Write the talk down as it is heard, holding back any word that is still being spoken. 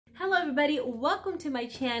everybody, welcome to my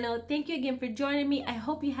channel. Thank you again for joining me. I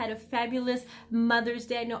hope you had a fabulous Mother's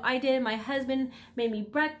Day. I know I did. My husband made me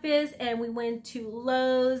breakfast and we went to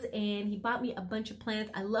Lowe's and he bought me a bunch of plants.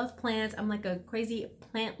 I love plants. I'm like a crazy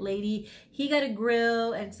plant lady. He got a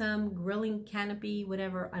grill and some grilling canopy,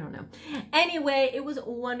 whatever, I don't know. Anyway, it was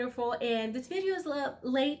wonderful and this video is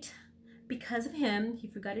late because of him. He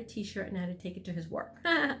forgot a t-shirt and I had to take it to his work.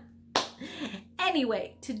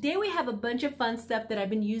 Anyway, today we have a bunch of fun stuff that I've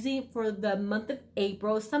been using for the month of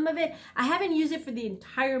April. Some of it, I haven't used it for the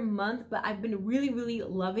entire month, but I've been really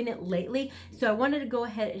loving it lately. So I wanted to go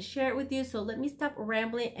ahead and share it with you. So let me stop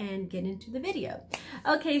rambling and get into the video.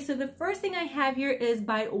 Okay, so the first thing I have here is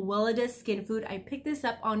by Weleda Skin Food. I picked this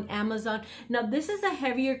up on Amazon. Now this is a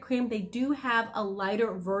heavier cream. They do have a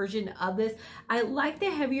lighter version of this. I like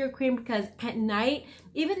the heavier cream because at night,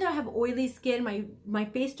 even though I have oily skin, my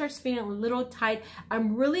face starts feeling a little tight.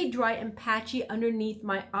 I'm really dry and patchy underneath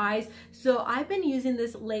my eyes. So I've been using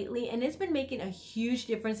this lately and it's been making a huge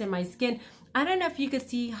difference in my skin. I don't know if you could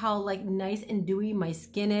see how like nice and dewy my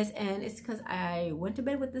skin is, and it's because I went to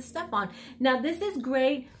bed with this stuff on. Now this is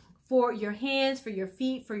great for your hands, for your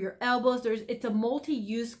feet, for your elbows. It's a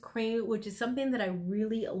multi-use cream, which is something that I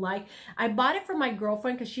really like. I bought it for my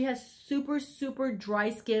girlfriend because she has super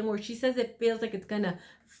dry skin where she says it feels like it's gonna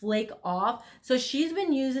flake off. So she's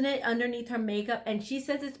been using it underneath her makeup and she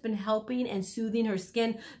says it's been helping and soothing her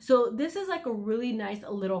skin. So this is like a really nice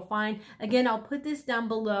little find. Again, I'll put this down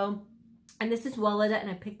below. And this is Weleda, and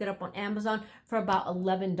I picked it up on Amazon for about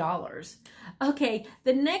 $11. Okay,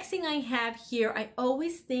 the next thing I have here, I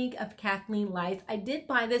always think of Kathleen Lights. I did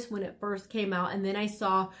buy this when it first came out, and then I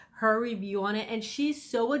saw her review on it, and she's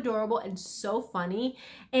so adorable and so funny.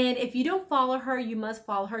 And if you don't follow her, you must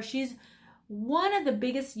follow her. She's one of the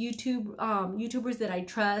biggest YouTubers that I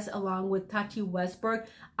trust, along with Tati Westberg.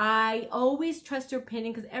 I always trust her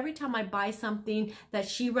opinion because every time I buy something that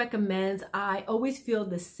she recommends, I always feel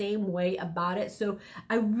the same way about it. So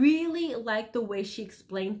I really like the way she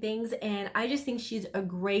explained things, and I just think she's a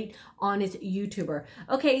great, honest YouTuber.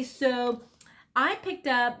 Okay, so I picked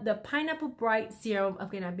up the Pineapple Bright Serum.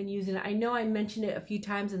 Again, I've been using it. I know I mentioned it a few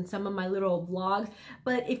times in some of my little vlogs,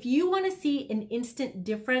 but if you want to see an instant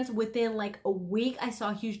difference within like a week, I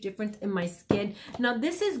saw a huge difference in my skin. Now,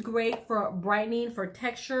 this is great for brightening, for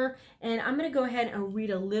texture, and I'm going to go ahead and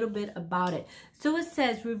read a little bit about it. So it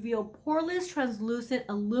says, reveal poreless, translucent,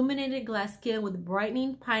 illuminated glass skin with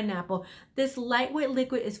brightening pineapple. This lightweight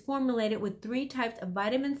liquid is formulated with 3 types of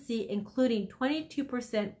vitamin C, including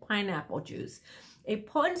 22% pineapple juice. A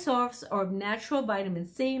potent source of natural vitamin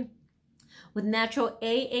C with natural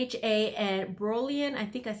AHA and bromelain, I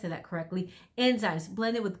think I said that correctly, enzymes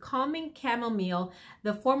blended with calming chamomile.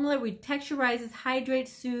 The formula retexturizes,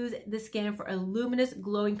 hydrates, soothes the skin for a luminous,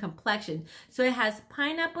 glowing complexion. So it has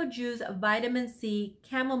pineapple juice, vitamin C,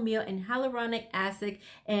 chamomile, and hyaluronic acid,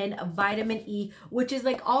 and vitamin E, which is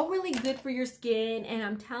like all really good for your skin. And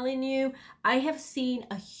I'm telling you, I have seen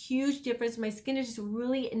a huge difference. My skin is just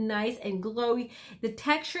really nice and glowy. The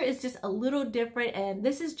texture is just a little different, and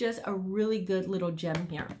this is just a really good little gem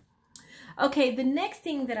here. Okay, the next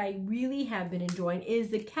thing that I really have been enjoying is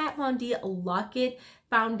the Kat Von D Lock-It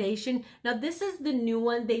foundation. Now this is the new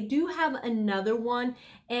one. They do have another one,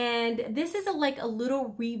 and this is like a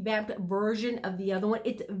little revamped version of the other one.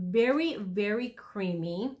 It's very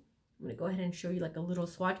creamy. I'm going to go ahead and show you like a little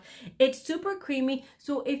swatch. It's super creamy.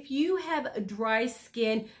 So if you have dry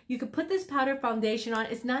skin, you could put this powder foundation on.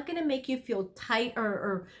 It's not going to make you feel tight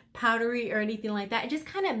or powdery or anything like that. It just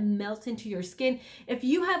kind of melts into your skin. If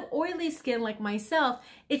you have oily skin like myself,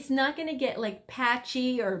 it's not going to get like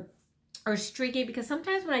patchy or streaky, because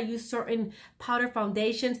sometimes when I use certain powder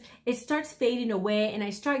foundations, it starts fading away and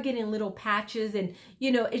I start getting little patches, and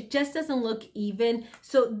you know, it just doesn't look even.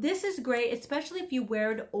 So this is great, especially if you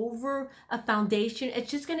wear it over a foundation.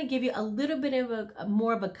 It's just going to give you a little bit of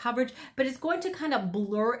more of a coverage, but it's going to kind of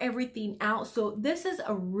blur everything out. So this is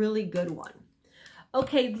a really good one.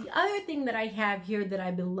 Okay, the other thing that I have here that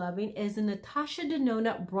I've been loving is the Natasha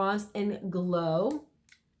Denona Bronze and Glow.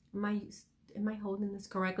 Am I holding this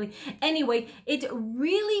correctly? Anyway, it's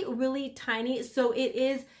really tiny, so it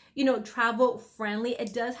is, you know, travel friendly.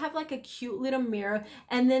 It does have like a cute little mirror,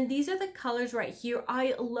 and then these are the colors right here.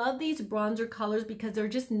 I love these bronzer colors because they're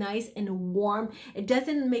just nice and warm. It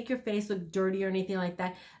doesn't make your face look dirty or anything like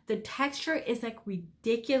that. The texture is like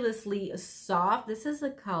ridiculously soft. This is the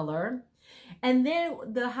color. And then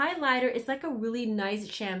the highlighter is like a really nice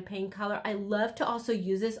champagne color. I love to also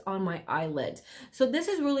use this on my eyelids. So this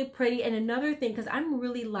is really pretty. And another thing, because I'm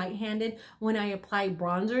really light-handed when I apply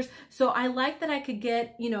bronzers, so I like that I could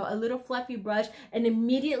get, you know, a little fluffy brush and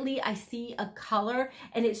immediately I see a color,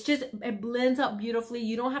 and it blends up beautifully.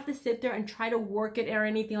 You don't have to sit there and try to work it or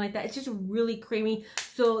anything like that. It's just really creamy.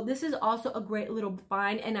 So this is also a great little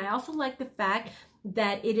find. And I also like the fact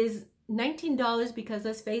that it is $19 because,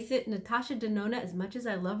 let's face it, Natasha Denona, as much as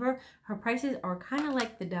I love her, her prices are kind of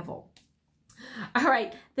like the devil. All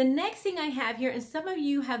right, the next thing I have here, and some of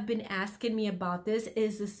you have been asking me about this,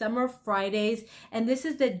 is the Summer Fridays, and this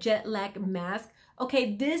is the Jet Lag Mask.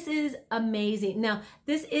 Okay, this is amazing. Now,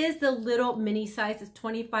 this is the little mini size. It's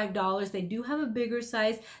 $25. They do have a bigger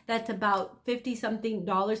size that's about 50-something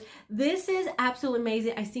dollars. This is absolutely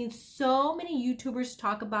amazing. I've seen so many YouTubers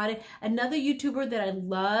talk about it. Another YouTuber that I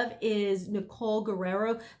love is Nicole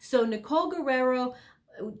Guerrero. So Nicole Guerrero,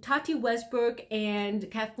 Tati Westbrook,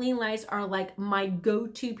 and Kathleen Lice are like my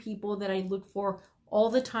go-to people that I look for all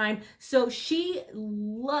the time. So she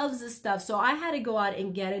loves this stuff. So I had to go out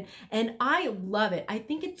and get it, and I love it. I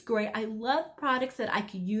think it's great. I love products that I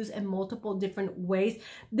could use in multiple different ways.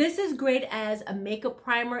 This is great as a makeup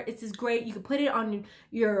primer. This is great. You can put it on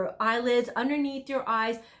your eyelids, underneath your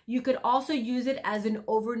eyes. You could also use it as an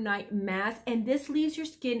overnight mask, and this leaves your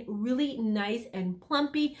skin really nice and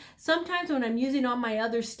plumpy. Sometimes when I'm using all my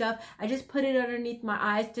other stuff, I just put it underneath my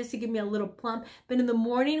eyes just to give me a little plump. But in the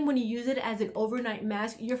morning, when you use it as an overnight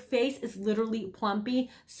mask, your face is literally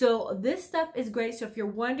plumpy. So this stuff is great. So if you're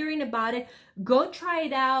wondering about it, go try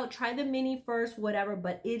it out. Try the mini first, whatever,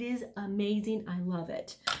 but it is amazing. I love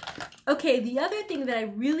it. Okay, the other thing that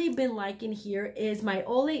I've really been liking here is my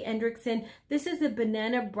Olehenriksen. This is the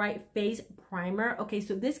Banana Bright Face Primer. Okay,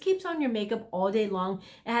 so this keeps on your makeup all day long.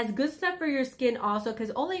 It has good stuff for your skin also,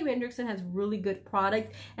 because Olehenriksen has really good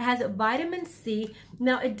products. It has vitamin C.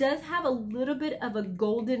 Now, it does have a little bit of a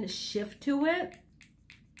golden shift to it.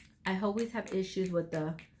 I always have issues with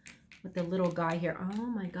the little guy here. Oh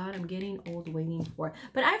my God, I'm getting old waiting for it.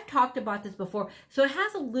 But I've talked about this before. So it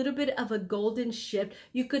has a little bit of a golden shift.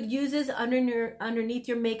 You could use this underneath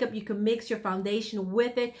your makeup. You can mix your foundation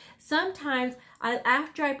with it. Sometimes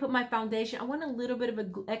after I put my foundation, I want a little bit of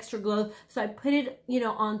an extra glow. So I put it, you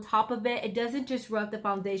know, on top of it. It doesn't just rub the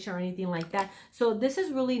foundation or anything like that. So this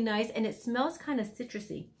is really nice, and it smells kind of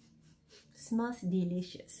citrusy. Smells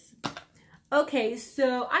delicious. Okay,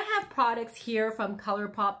 so I have products here from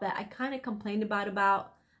ColourPop that I kind of complained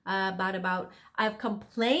about. I've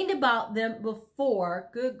complained about them before.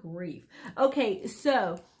 Good grief. Okay,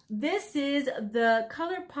 so this is the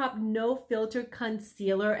ColourPop No Filter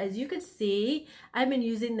Concealer. As you can see, I've been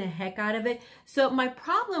using the heck out of it. So my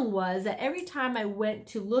problem was that every time I went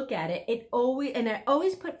to look at it, I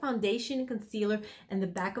always put foundation and concealer in the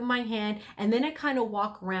back of my hand, and then I kind of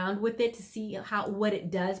walk around with it to see what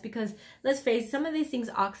it does, because let's face it, some of these things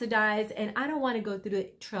oxidize, and I don't want to go through the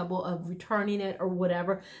trouble of returning it or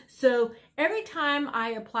whatever. So every time I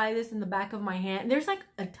apply this in the back of my hand, there's like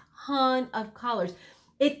a ton of colors.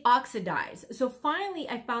 It oxidized. So finally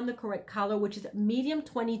I found the correct color, which is medium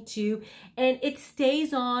 22, and it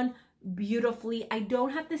stays on beautifully. I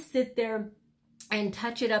don't have to sit there and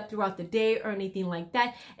touch it up throughout the day or anything like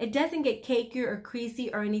that. It doesn't get cakey or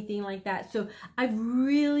creasy or anything like that. So I've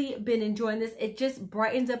really been enjoying this. It just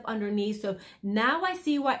brightens up underneath. So now I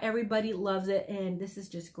see why everybody loves it, and this is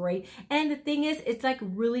just great. And the thing is, it's like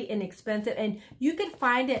really inexpensive, and you can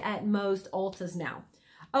find it at most Ultas now.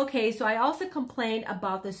 Okay, so I also complained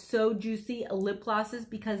about the So Juicy lip glosses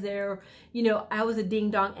because they're, you know, I was a ding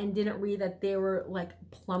dong and didn't read that they were like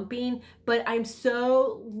plumping, but I'm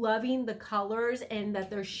so loving the colors and that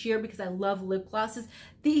they're sheer because I love lip glosses.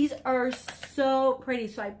 These are so pretty.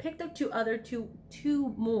 So I picked up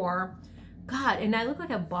two more. God, and I look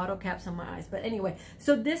like I have bottle caps on my eyes, but anyway,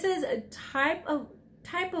 so this is a type of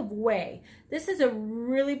way. This is a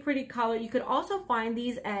really pretty color. You could also find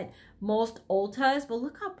these at most Ultas, but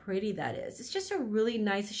look how pretty that is. It's just a really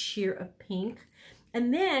nice sheer of pink.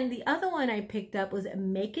 And then the other one I picked up was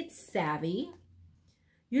Make It Savvy.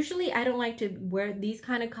 Usually I don't like to wear these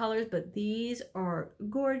kind of colors, but these are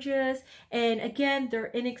gorgeous. And again,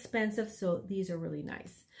 they're inexpensive, so these are really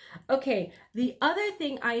nice. Okay, the other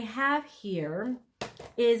thing I have here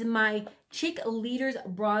is my Cheerleader's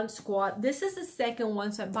Bronze Squad. This is the second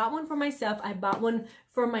one, so I bought one for myself. I bought one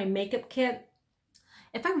for my makeup kit.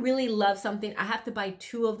 if I really love something, I have to buy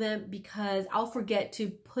 2 of them because I'll forget to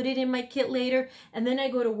put it in my kit later, and then I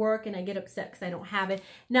go to work and I get upset because I don't have it.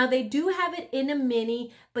 Now they do have it in a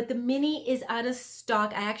mini, but the mini is out of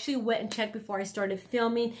stock. I actually went and checked before I started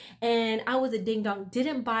filming, and I was a ding dong,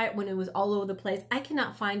 didn't buy it when it was all over the place. I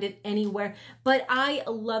cannot find it anywhere, but I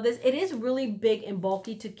love this. It is really big and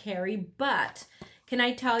bulky to carry, but can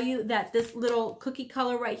I tell you that this little cookie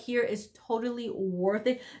color right here is totally worth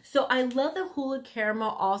it. So I love the Hula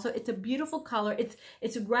Caramel also. It's a beautiful color.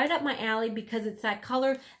 It's right up my alley because it's that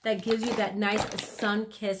color that gives you that nice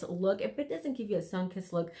sun-kissed look. If it doesn't give you a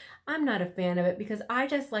sun-kissed look, I'm not a fan of it because I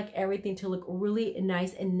just like everything to look really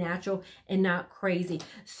nice and natural and not crazy.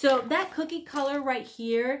 So that cookie color right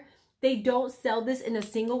here, they don't sell this in a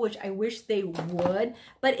single, which I wish they would,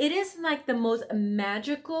 but it is like the most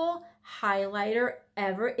magical highlighter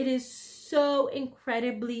ever. It is so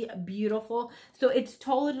incredibly beautiful. So it's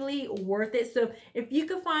totally worth it. So if you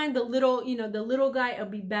could find the little, you know, the little guy, it'll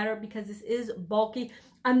be better because this is bulky.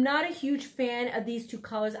 I'm not a huge fan of these 2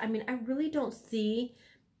 colors. I mean, I really don't see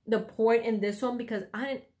the point in this one because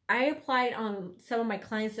I applied on some of my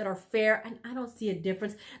clients that are fair and I don't see a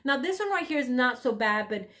difference. Now this one right here is not so bad,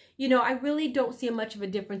 but you know, I really don't see much of a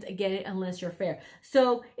difference again unless you're fair.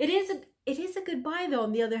 So it is a good buy though.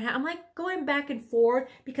 On the other hand, I'm like going back and forth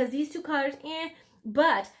because these 2 colors,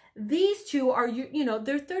 but these 2 are, you know,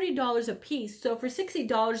 they're $30 a piece. So for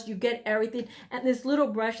 $60, you get everything. And this little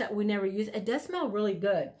brush that we never use, it does smell really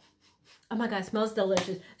good. Oh my God, it smells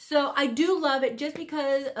delicious. So I do love it just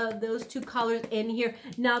because of those 2 colors in here.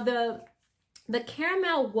 Now the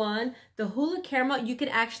caramel one, the Hula Caramel, you could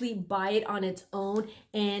actually buy it on its own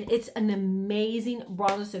and it's an amazing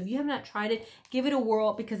bronzer. So if you have not tried it, give it a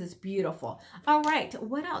whirl because it's beautiful. All right,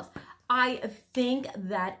 what else? I think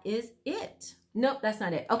that is it. Nope, that's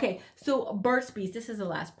not it. Okay, so Burt's Bees. This is the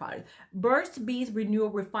last product. Burt's Bees Renewal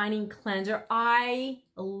Refining Cleanser. I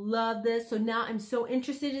love this. So now I'm so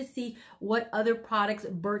interested to see what other products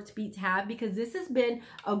Burt's Bees have because this has been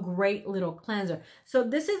a great little cleanser. So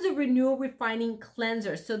this is a Renewal Refining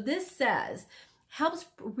Cleanser. So this says, helps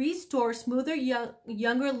restore smoother,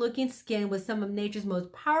 younger looking skin with some of nature's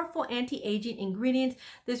most powerful anti-aging ingredients.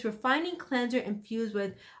 This refining cleanser infused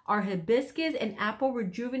with our hibiscus and apple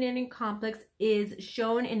rejuvenating complex is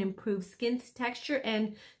shown in improved skin texture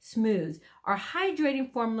and smooths. Our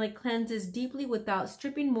hydrating formula cleanses deeply without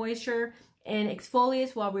stripping moisture and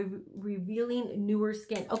exfoliates while revealing newer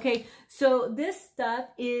skin. Okay, so this stuff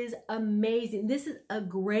is amazing. This is a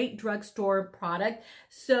great drugstore product.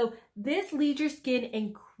 So this leaves your skin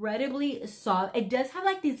incredibly soft. It does have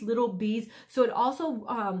like these little beads, so it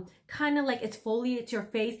also kind of like exfoliates your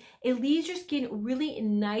face. It leaves your skin really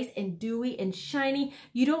nice and dewy and shiny.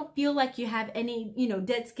 You don't feel like you have any, you know,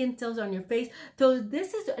 dead skin cells on your face. So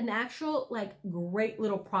this is an actual like great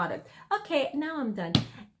little product. Okay, now I'm done.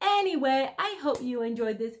 Anyway, I hope you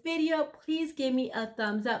enjoyed this video. Please give me a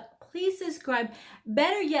thumbs up. Please subscribe.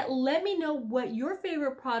 Better yet, let me know what your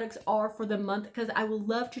favorite products are for the month because I would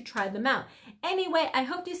love to try them out. Anyway, I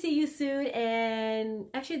hope to see you soon, and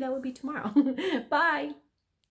actually that would be tomorrow. Bye.